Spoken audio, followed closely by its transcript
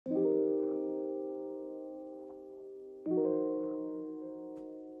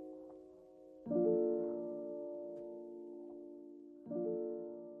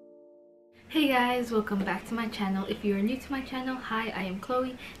Hey guys, welcome back to my channel. If you are new to my channel, hi, I am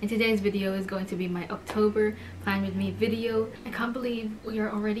Chloe, and today's video is going to be my October Plan With Me video. I can't believe we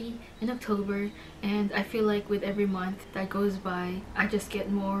are already in October, and I feel like with every month that goes by, I just get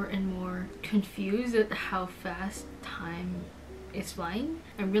more and more confused at how fast time is flying.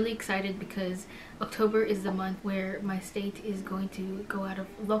 I'm really excited because October is the month where my state is going to go out of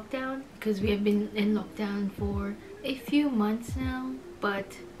lockdown, because we have been in lockdown for a few months now,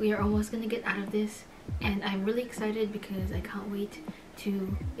 but we are almost gonna get out of this, and I'm really excited because I can't wait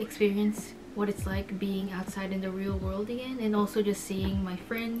to experience what it's like being outside in the real world again, and also just seeing my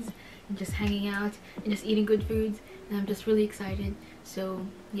friends and just hanging out and just eating good foods, and I'm just really excited. So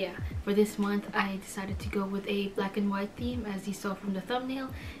yeah, for this month I decided to go with a black and white theme, as you saw from the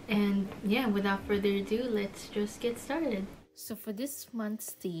thumbnail, and yeah, without further ado, let's just get started. So for this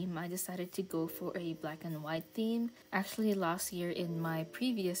month's theme, I decided to go for a black and white theme. Actually, last year in my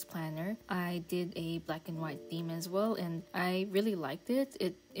previous planner, I did a black and white theme as well, and I really liked it.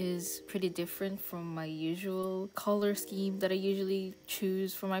 It is pretty different from my usual color scheme that I usually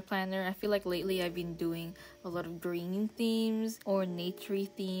choose for my planner. I feel like lately I've been doing a lot of green themes or naturey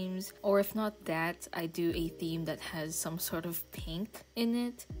themes, or if not that, I do a theme that has some sort of pink in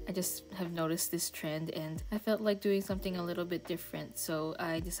it. I just have noticed this trend and I felt like doing something a little bit different, so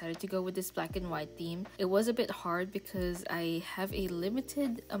I decided to go with this black and white theme. It was a bit hard because I have a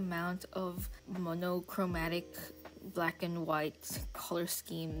limited amount of monochromatic black and white color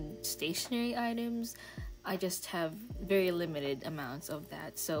scheme stationery items. I just have very limited amounts of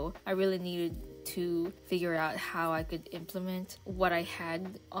that, so I really needed to figure out how I could implement what I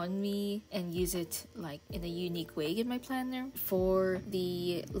had on me and use it like in a unique way in my planner. For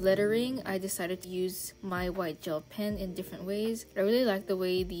the lettering, I decided to use my white gel pen in different ways. I really like the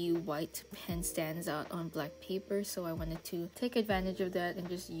way the white pen stands out on black paper, so I wanted to take advantage of that and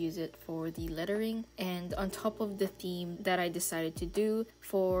just use it for the lettering. And on top of the theme that I decided to do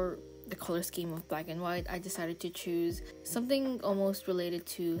for the color scheme of black and white, I decided to choose something almost related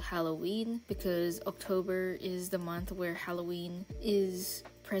to Halloween, because October is the month where Halloween is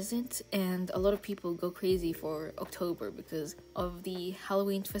present, and a lot of people go crazy for October because of the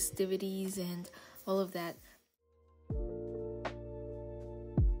Halloween festivities and all of that.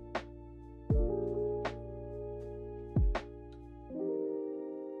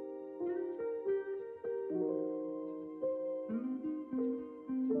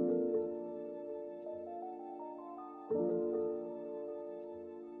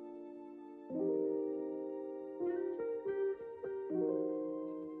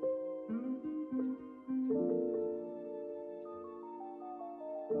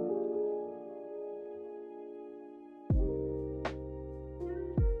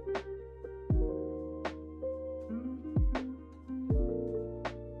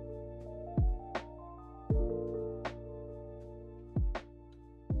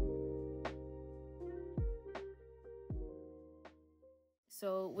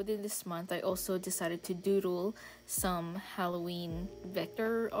 So within this month, I also decided to doodle some Halloween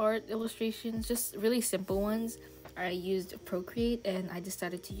vector art illustrations, just really simple ones. I used Procreate, and I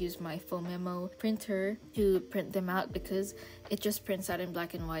decided to use my phomemo printer to print them out because it just prints out in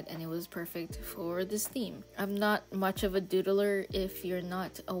black and white, and it was perfect for this theme. I'm not much of a doodler. If you're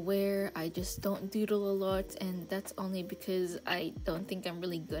not aware, I just don't doodle a lot, and that's only because I don't think I'm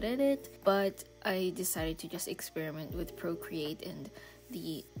really good at it. But I decided to just experiment with Procreate and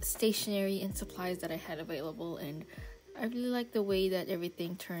the stationery and supplies that I had available, and I really like the way that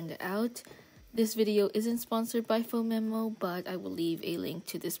everything turned out. This video isn't sponsored by Phomemo, but I will leave a link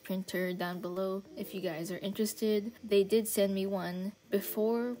to this printer down below if you guys are interested. They did send me one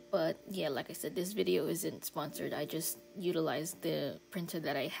before, but yeah, like I said, this video isn't sponsored. I just utilized the printer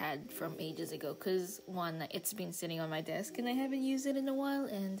that I had from ages ago because one, it's been sitting on my desk and I haven't used it in a while,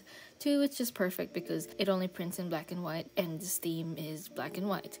 and two, it's just perfect because it only prints in black and white, and this theme is black and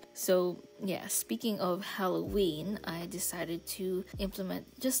white. So yeah, speaking of Halloween, I decided to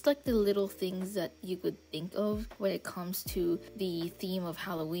implement just like the little things that you could think of when it comes to the theme of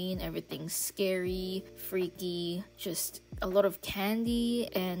Halloween. Everything's scary, freaky, just a lot of candy,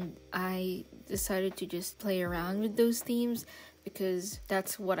 and I decided to just play around with those themes because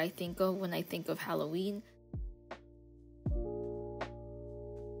that's what I think of when I think of Halloween.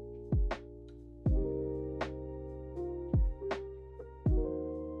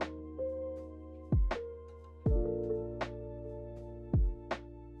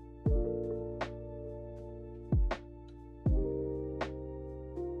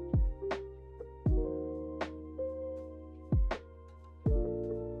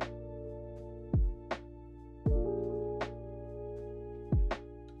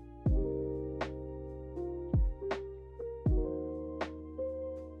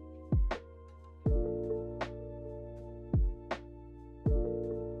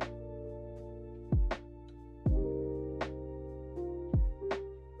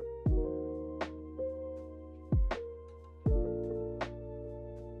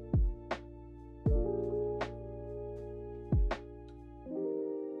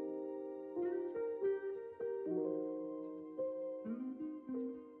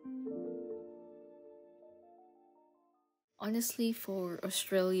 honestly, for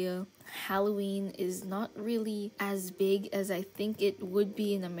Australia, Halloween is not really as big as I think it would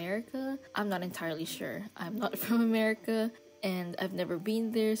be in America. I'm not entirely sure. I'm not from America and I've never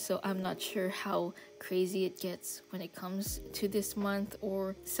been there, so I'm not sure how crazy it gets when it comes to this month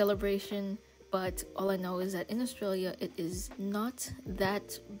or celebration. But all I know is that in Australia, it is not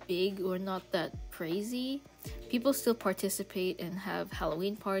that big or not that crazy. People still participate and have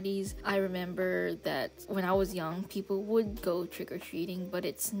Halloween parties. I remember that when I was young, people would go trick-or-treating, but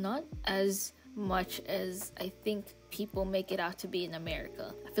it's not as much as I think people make it out to be in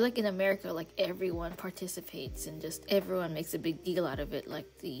America. I feel like in America, like everyone participates and just everyone makes a big deal out of it. Like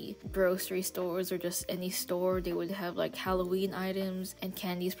the grocery stores or just any store, they would have like Halloween items and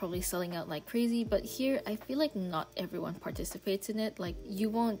candies probably selling out like crazy. But here, I feel like not everyone participates in it. Like you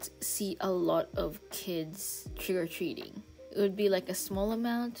won't see a lot of kids trick-or-treating. It would be like a small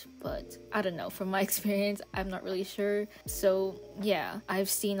amount, but I don't know. From my experience, I'm not really sure. So yeah, I've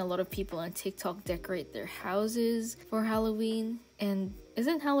seen a lot of people on TikTok decorate their houses for Halloween. And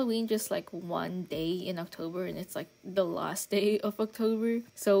isn't Halloween just like one day in October and it's like the last day of October?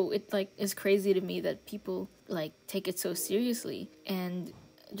 So it like is crazy to me that people like take it so seriously. And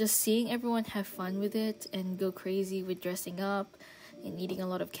just seeing everyone have fun with it and go crazy with dressing up and eating a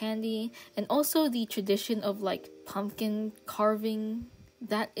lot of candy, and also the tradition of like pumpkin carving,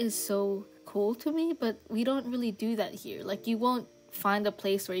 that is so cool to me. But we don't really do that here. Like you won't find a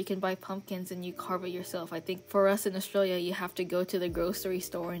place where you can buy pumpkins and you carve it yourself. I think for us in Australia, you have to go to the grocery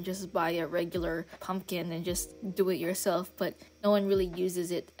store and just buy a regular pumpkin and just do it yourself, but no one really uses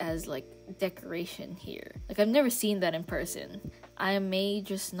it as like decoration here. Like I've never seen that in person. I may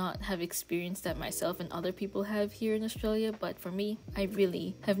just not have experienced that myself and other people have here in Australia, but for me, I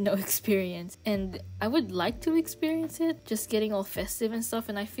really have no experience and I would like to experience it, just getting all festive and stuff.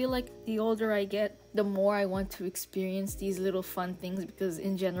 And I feel like the older I get, the more I want to experience these little fun things, because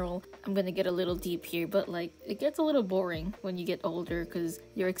in general, I'm gonna get a little deep here, but like it gets a little boring when you get older because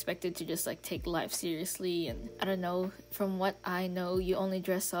you're expected to just like take life seriously. And I don't know, from what I know, you only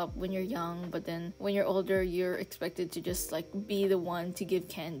dress up when you're young, but then when you're older, you're expected to just like be the one to give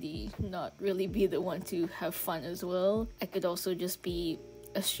candy, not really be the one to have fun as well. I could also just be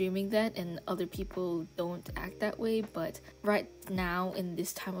assuming that and other people don't act that way, but right now in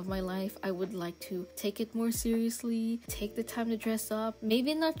this time of my life, I would like to take it more seriously, take the time to dress up,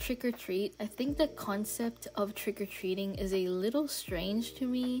 maybe not trick-or-treat. I think the concept of trick-or-treating is a little strange to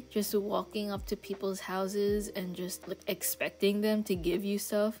me, just walking up to people's houses and just like expecting them to give you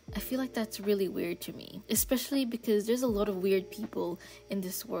stuff. I feel like that's really weird to me, especially because there's a lot of weird people in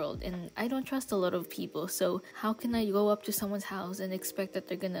this world and I don't trust a lot of people. So how can I go up to someone's house and expect that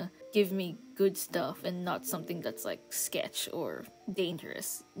they're gonna give me good stuff and not something that's like sketch or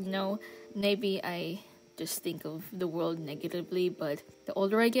dangerous? You know, maybe I just think of the world negatively, but the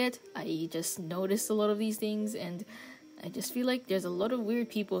older I get, I just notice a lot of these things and I just feel like there's a lot of weird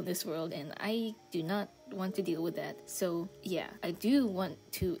people in this world and I do not want to deal with that. So yeah, I do want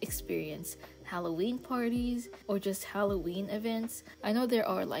to experience Halloween parties or just Halloween events. I know there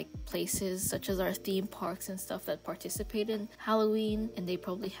are like places such as our theme parks and stuff that participate in Halloween, and they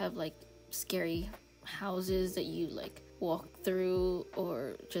probably have like scary houses that you like walk through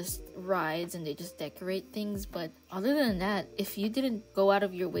or just rides and they just decorate things. But other than that, if you didn't go out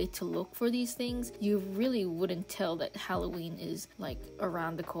of your way to look for these things, you really wouldn't tell that Halloween is like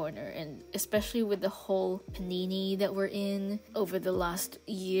around the corner. And especially with the whole panini that we're in over the last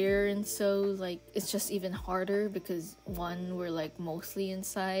year and so, like it's just even harder because one, we're like mostly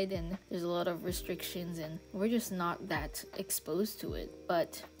inside and there's a lot of restrictions and we're just not that exposed to it.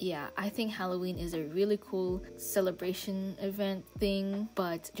 But yeah, I think Halloween is a really cool celebration event thing,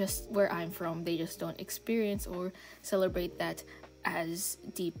 but just where I'm from, they just don't experience or celebrate that as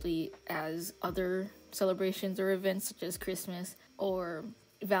deeply as other celebrations or events such as Christmas or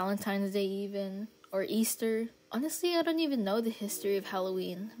Valentine's Day even, or Easter. Honestly, I don't even know the history of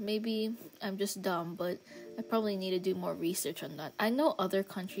Halloween. Maybe I'm just dumb, but I probably need to do more research on that. I know other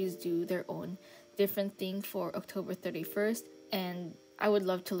countries do their own different thing for October 31st, and I would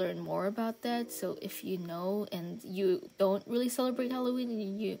love to learn more about that. So if you know and you don't really celebrate Halloween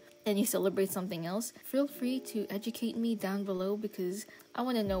and you celebrate something else, feel free to educate me down below because I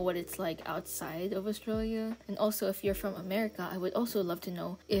want to know what it's like outside of Australia. And also if you're from America, I would also love to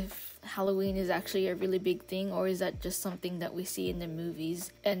know if Halloween is actually a really big thing or is that just something that we see in the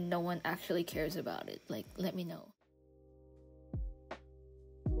movies and no one actually cares about it. Like, let me know.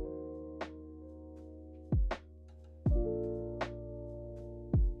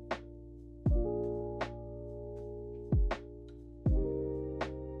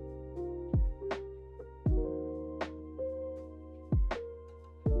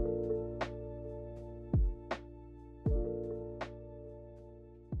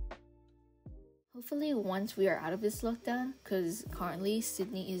 hopefully once we are out of this lockdown, because currently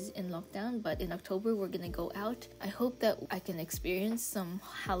Sydney is in lockdown, but in October we're gonna go out. I hope that I can experience some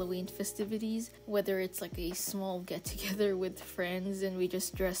Halloween festivities, whether it's like a small get together with friends and we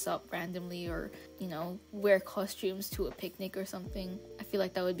just dress up randomly, or you know, wear costumes to a picnic or something. I feel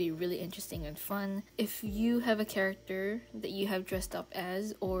like that would be really interesting and fun. If you have a character that you have dressed up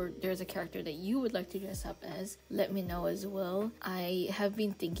as, or there's a character that you would like to dress up as, let me know as well. I have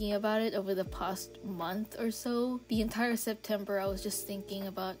been thinking about it over the past month or so. The entire September I was just thinking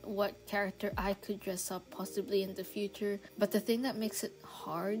about what character I could dress up possibly in the future, but the thing that makes it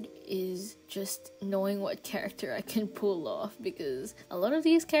hard is just knowing what character I can pull off, because a lot of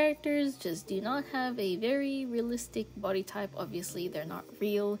these characters just do not have a very realistic body type. Obviously they're not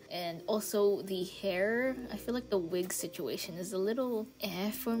real, and also the hair, I feel like the wig situation is a little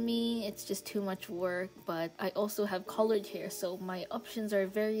for me. It's just too much work, but I also have colored hair, so my options are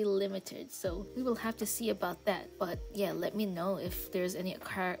very limited, so we will have to see about that. But yeah, let me know if there's any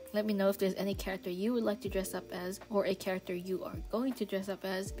character you would like to dress up as, or a character you are going to dress up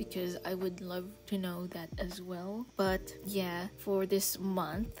as, because I would love to know that as well. But yeah, for this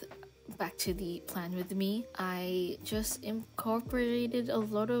month, back to the plan with me, I just incorporated a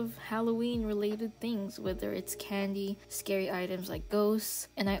lot of Halloween related things, whether it's candy, scary items like ghosts,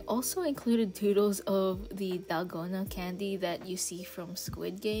 and I also included doodles of the dalgona candy that you see from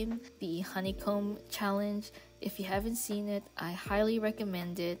Squid Game, the honeycomb challenge. If you haven't seen it, I highly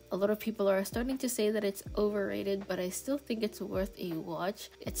recommend it. A lot of people are starting to say that it's overrated, but I still think it's worth a watch.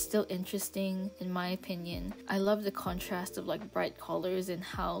 It's still interesting in my opinion. I love the contrast of like bright colors and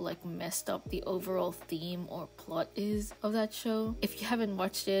how like messed up the overall theme or plot is of that show. If you haven't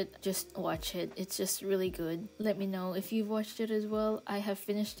watched it, just watch it. It's just really good. Let me know if you've watched it as well. I have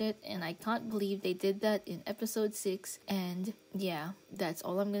finished it and I can't believe they did that in episode 6, and yeah, that's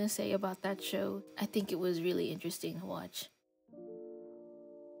all I'm gonna say about that show. I think it was really interesting to watch.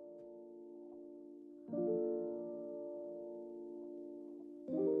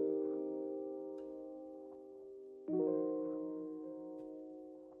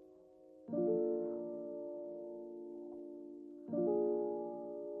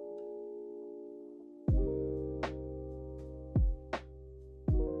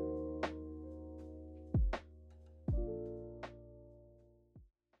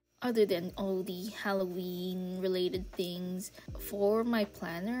 Other than all the Halloween related things, for my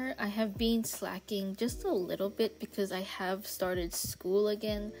planner, I have been slacking just a little bit because I have started school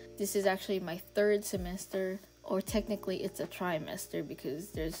again. This is actually my 3rd semester, or technically it's a trimester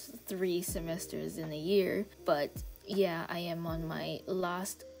because there's 3 semesters in a year. But yeah, I am on my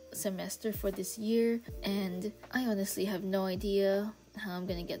last semester for this year, and I honestly have no idea how I'm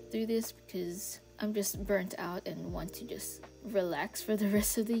gonna get through this because I'm just burnt out and want to just relax for the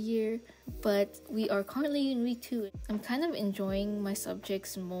rest of the year. But we are currently in week 2. I'm kind of enjoying my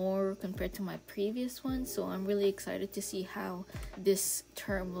subjects more compared to my previous one, so I'm really excited to see how this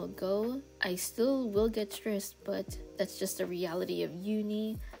term will go. I still will get stressed, but that's just the reality of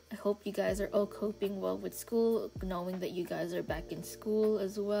uni. I hope you guys are all coping well with school, knowing that you guys are back in school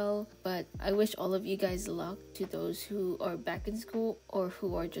as well. But I wish all of you guys luck, to those who are back in school or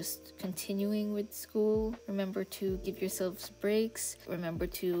who are just continuing with school. Remember to give yourselves breaks. Remember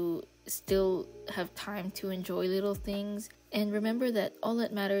to still have time to enjoy little things. And remember that all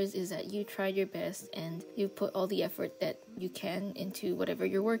that matters is that you tried your best and you put all the effort that you can into whatever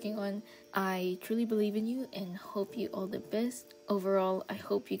you're working on. I truly believe in you and hope you all the best. Overall, I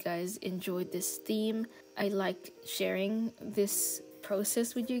hope you guys enjoyed this theme. I liked sharing this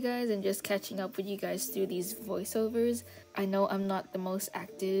process with you guys and just catching up with you guys through these voiceovers. I know I'm not the most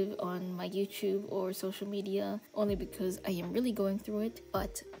active on my YouTube or social media, only because I am really going through it,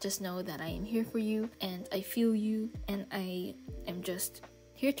 but just know that I am here for you and I feel you, and I am just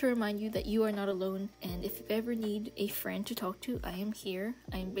here to remind you that you are not alone. And if you ever need a friend to talk to, I am here.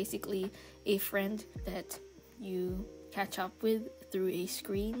 I am basically a friend that you catch up with through a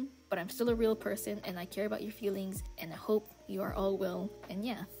screen, but I'm still a real person and I care about your feelings, and I hope you are all well. And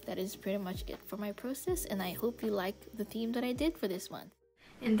yeah, that is pretty much it for my process, and I hope you like the theme that I did for this month.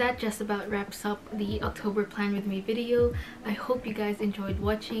 And that just about wraps up the October plan with me video. I hope you guys enjoyed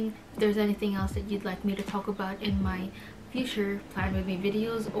watching. If there's anything else that you'd like me to talk about in my future plan with me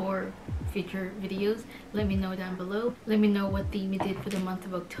videos or future videos, let me know down below. Let me know what theme you did for the month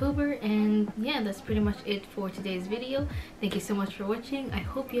of October. And yeah, that's pretty much it for today's video. Thank you so much for watching. I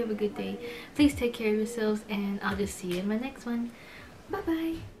hope you have a good day. Please take care of yourselves, and I'll just see you in my next one. Bye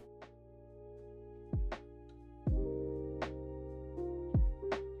bye.